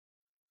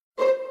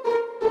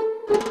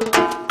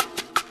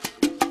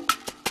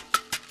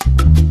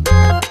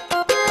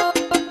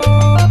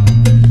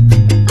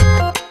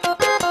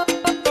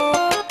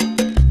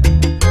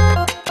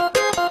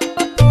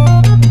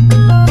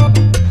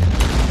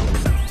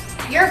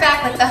You're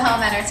back with the Home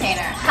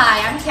Entertainer.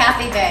 Hi, I'm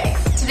Vegh.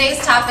 Today's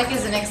topic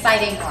is an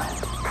exciting one.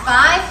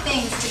 5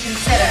 things to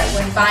consider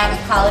when buying a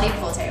quality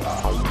pool table.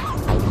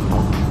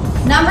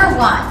 Number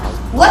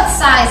 1, what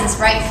size is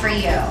right for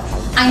you?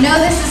 I know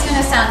this is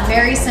going to sound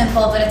very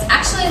simple, but it's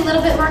actually a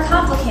little bit more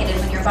complicated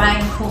when you're buying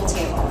a pool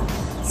table.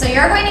 So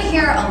you're going to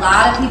hear a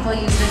lot of people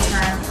use the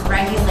term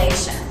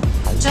regulation.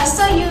 Just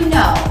so you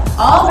know,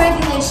 all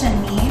regulation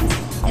means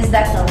is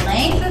that the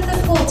length of the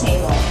pool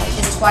table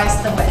is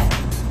twice the width.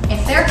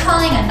 If they're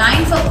calling a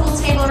 9-foot pool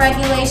table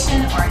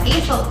regulation or an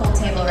 8-foot pool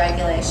table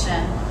regulation,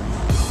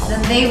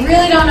 then they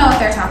really don't know what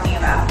they're talking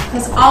about,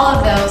 because all of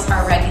those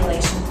are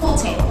regulation pool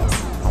tables.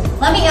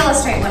 Let me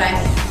illustrate what I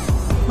mean.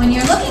 When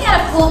you're looking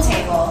at a pool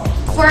table,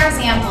 for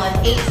example, an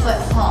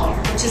 8-foot home,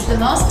 which is the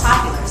most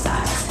popular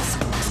size,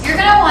 you're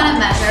going to want to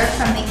measure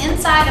from the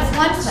inside of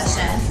one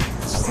cushion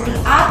to the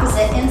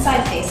opposite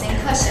inside-facing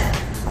cushion.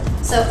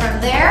 So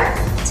from there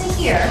to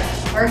here,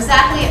 we're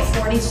exactly at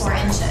 44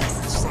 inches.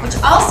 Which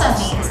also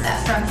means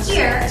that from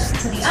here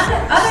to the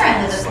other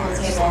end of the pool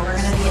table, we're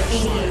going to be at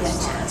 88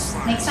 inches.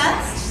 Make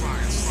sense?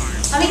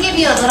 Let me give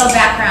you a little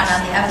background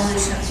on the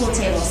evolution of pool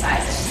table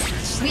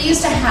sizes. We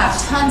used to have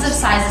tons of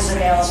sizes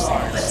available,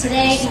 but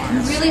today you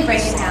can really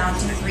break it down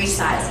to 3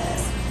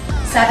 sizes.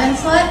 7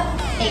 foot,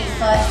 8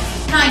 foot,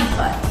 9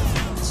 foot.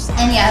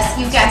 And yes,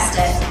 you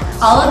guessed it,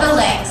 all of the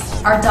lengths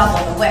are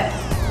double the width.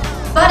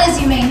 But as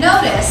you may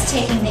notice,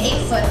 taking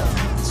the 8-foot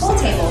pool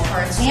table, for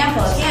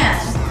example, again,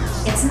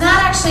 it's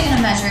not actually going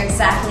to measure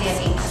exactly at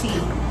 8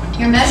 feet.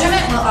 Your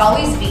measurement will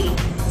always be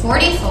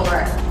 44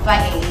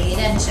 by 88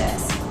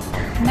 inches.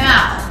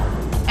 Now,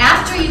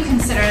 after you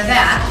consider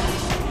that,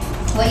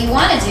 what you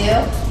want to do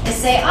is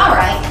say, all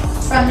right,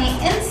 from the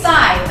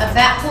inside of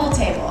that pool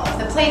table, of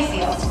the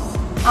playfield,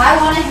 I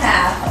want to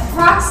have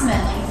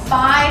approximately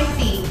 5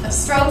 feet of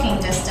stroking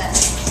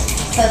distance,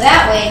 so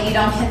that way you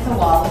don't hit the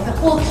wall with the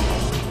pool cue.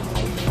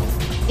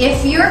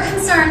 If you're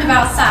concerned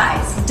about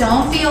size,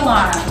 don't be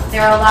alarmed.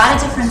 There are a lot of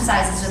different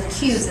sizes of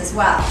cues as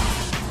well.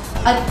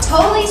 A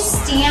totally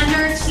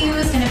standard cue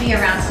is going to be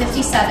around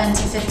 57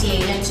 to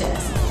 58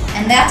 inches,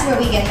 and that's where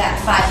we get that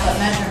 5-foot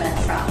measurement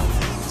from.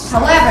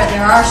 However,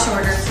 there are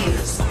shorter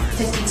cues,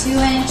 52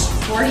 inch,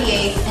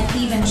 48, and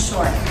even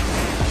shorter.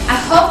 I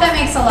hope that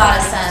makes a lot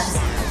of sense,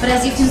 but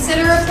as you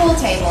consider a pool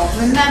table,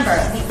 remember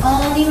the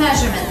only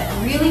measurement that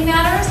really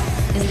matters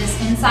is this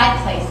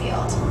inside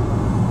playfield.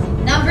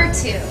 Number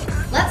 2.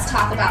 Let's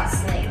talk about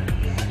slate.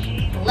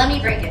 Let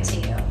me break it to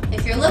you.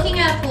 If you're looking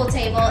at a pool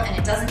table and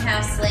it doesn't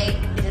have slate,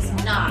 it is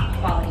not a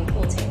quality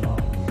pool table.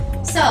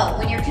 So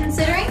when you're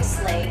considering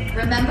slate,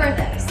 remember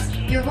this.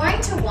 You're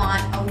going to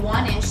want a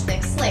 1-inch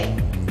thick slate.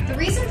 The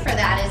reason for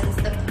that is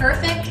it's the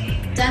perfect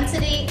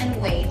density and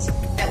weight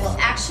that will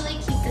actually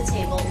keep the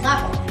table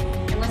level.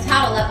 And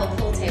without a level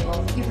pool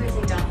table, you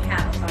really don't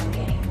have a fun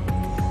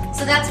game.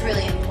 So that's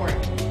really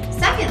important.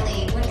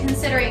 Secondly, when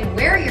considering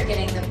where you're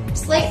getting the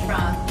slate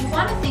from, you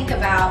want to think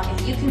about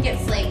if you can get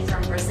slate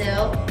from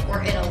Brazil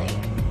or Italy.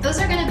 Those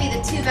are going to be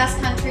the 2 best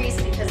countries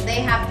because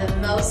they have the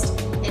most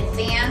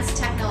advanced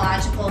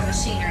technological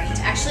machinery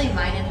to actually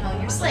mine and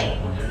hone your slate,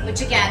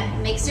 which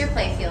again makes your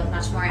playfield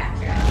much more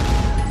accurate.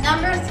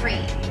 Number 3,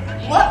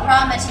 what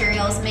raw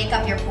materials make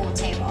up your pool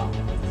table?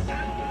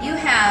 You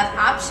have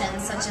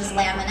options such as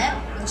laminate,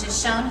 which is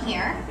shown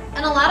here,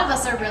 and a lot of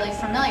us are really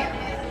familiar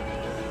with.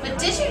 But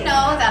did you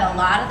know that a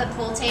lot of the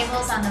pool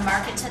tables on the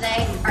market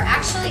today are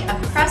actually a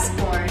press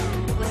board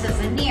with a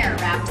veneer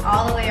wrapped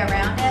all the way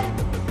around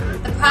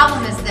it? The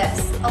problem is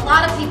this, a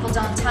lot of people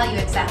don't tell you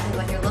exactly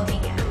what you're looking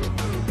at.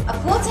 A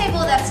pool table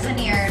that's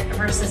veneered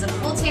versus a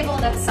pool table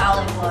that's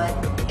solid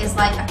wood is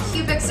like a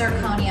cubic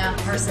zirconia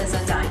versus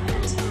a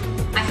diamond.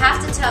 I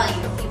have to tell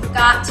you, you've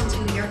got to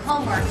do your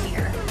homework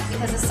here,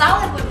 because a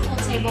solid wood pool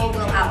table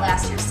will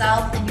outlast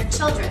yourself and your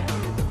children.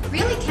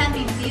 Really can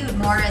be viewed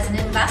more as an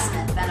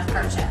investment than a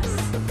purchase.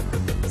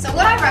 So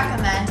what I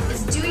recommend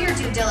is do your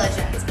due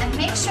diligence and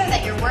make sure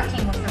that you're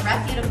working with a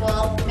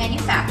reputable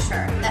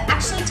manufacturer that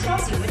actually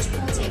tells you which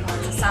pool table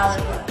is a solid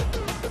wood.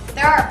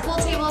 There are pool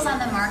tables on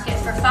the market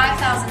for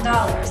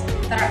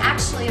 $5,000 that are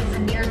actually a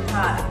veneered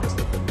product.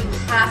 You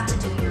have to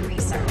do your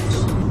research.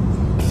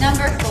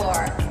 Number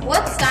 4,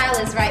 what style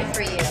is right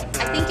for you?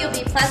 I think you'll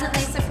be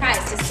pleasantly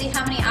surprised to see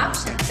how many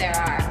options there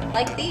are,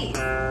 like these.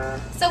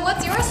 So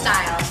what's your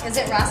style? Is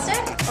it rustic?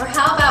 Or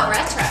how about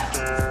retro?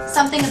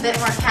 Something a bit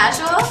more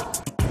casual?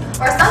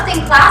 Or something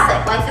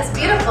classic like this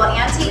beautiful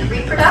antique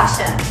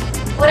reproduction?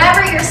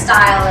 Whatever your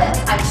style is,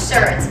 I'm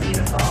sure it's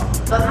beautiful.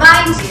 But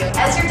mind you,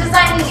 as you're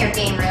designing your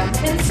game room,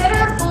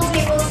 consider pool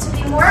tables to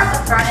be more of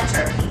a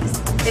furniture piece.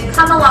 They've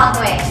come a long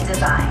way in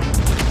design.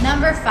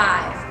 Number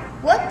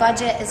 5, what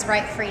budget is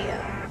right for you?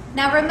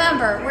 Now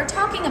remember, we're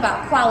talking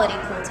about quality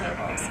pool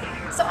tables.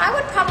 So I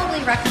would probably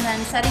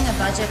recommend setting a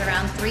budget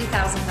around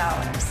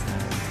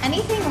 $3,000.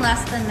 Anything less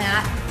than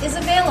that is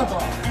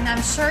available, and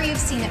I'm sure you've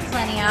seen it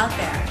plenty out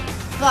there.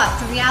 But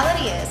the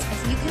reality is,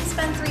 if you can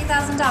spend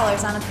 $3,000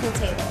 on a pool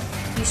table,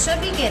 you should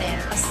be getting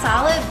a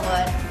solid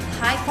wood,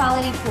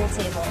 high-quality pool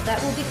table that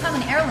will become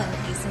an heirloom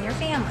piece in your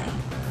family.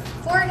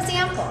 For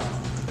example,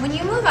 When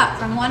you move up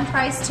from one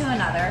price to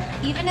another,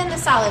 even in the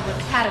solid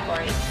wood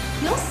category,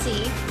 you'll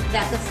see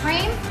that the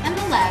frame and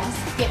the legs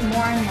get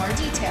more and more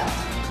detailed.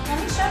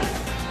 Let me show you.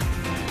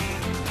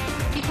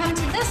 If you come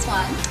to this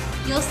one,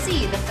 you'll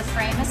see that the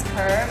frame is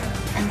curved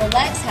and the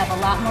legs have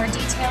a lot more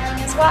detailing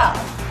as well.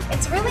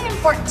 It's really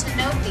important to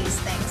note these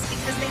things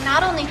because they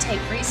not only take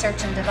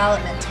research and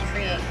development to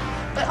create,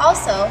 but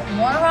also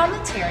more raw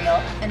material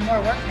and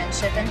more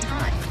workmanship and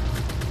time.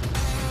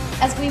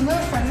 As we move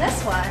from this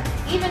one,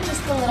 even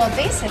just the little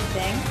basic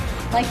thing,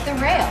 like the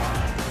rail.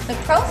 The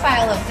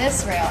profile of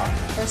this rail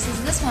versus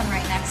this one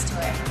right next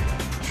to it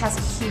has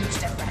a huge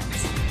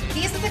difference.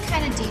 These are the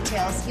kind of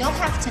details you'll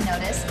have to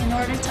notice in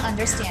order to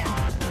understand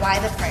why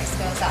the price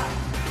goes up.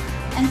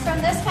 And from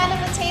this kind of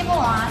a table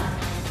on,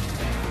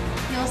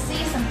 you'll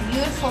see some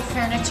beautiful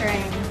furniture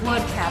and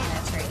wood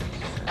cabinetry.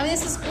 I mean,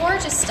 this is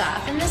gorgeous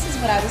stuff, and this is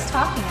what I was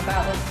talking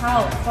about with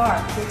how far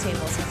pool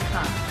tables have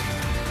come.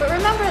 But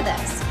remember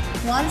this.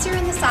 Once you're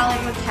in the solid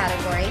wood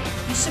category,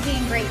 you should be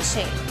in great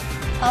shape.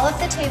 All of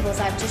the tables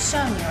I've just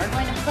shown you are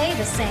going to play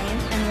the same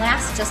and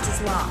last just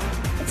as long.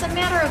 It's a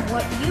matter of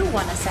what you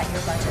want to set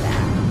your budget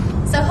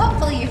at. So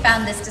hopefully you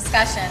found this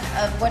discussion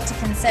of what to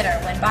consider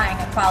when buying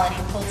a quality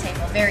pool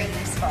table very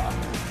useful.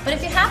 But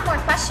if you have more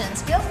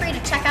questions, feel free to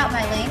check out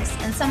my links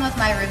and some of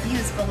my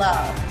reviews below,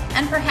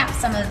 and perhaps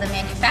some of the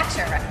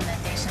manufacturer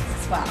recommendations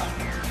as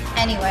well.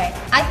 Anyway,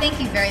 I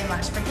thank you very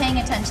much for paying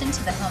attention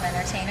to The Home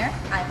Entertainer.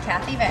 I'm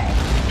Kathy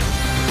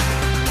Vegh.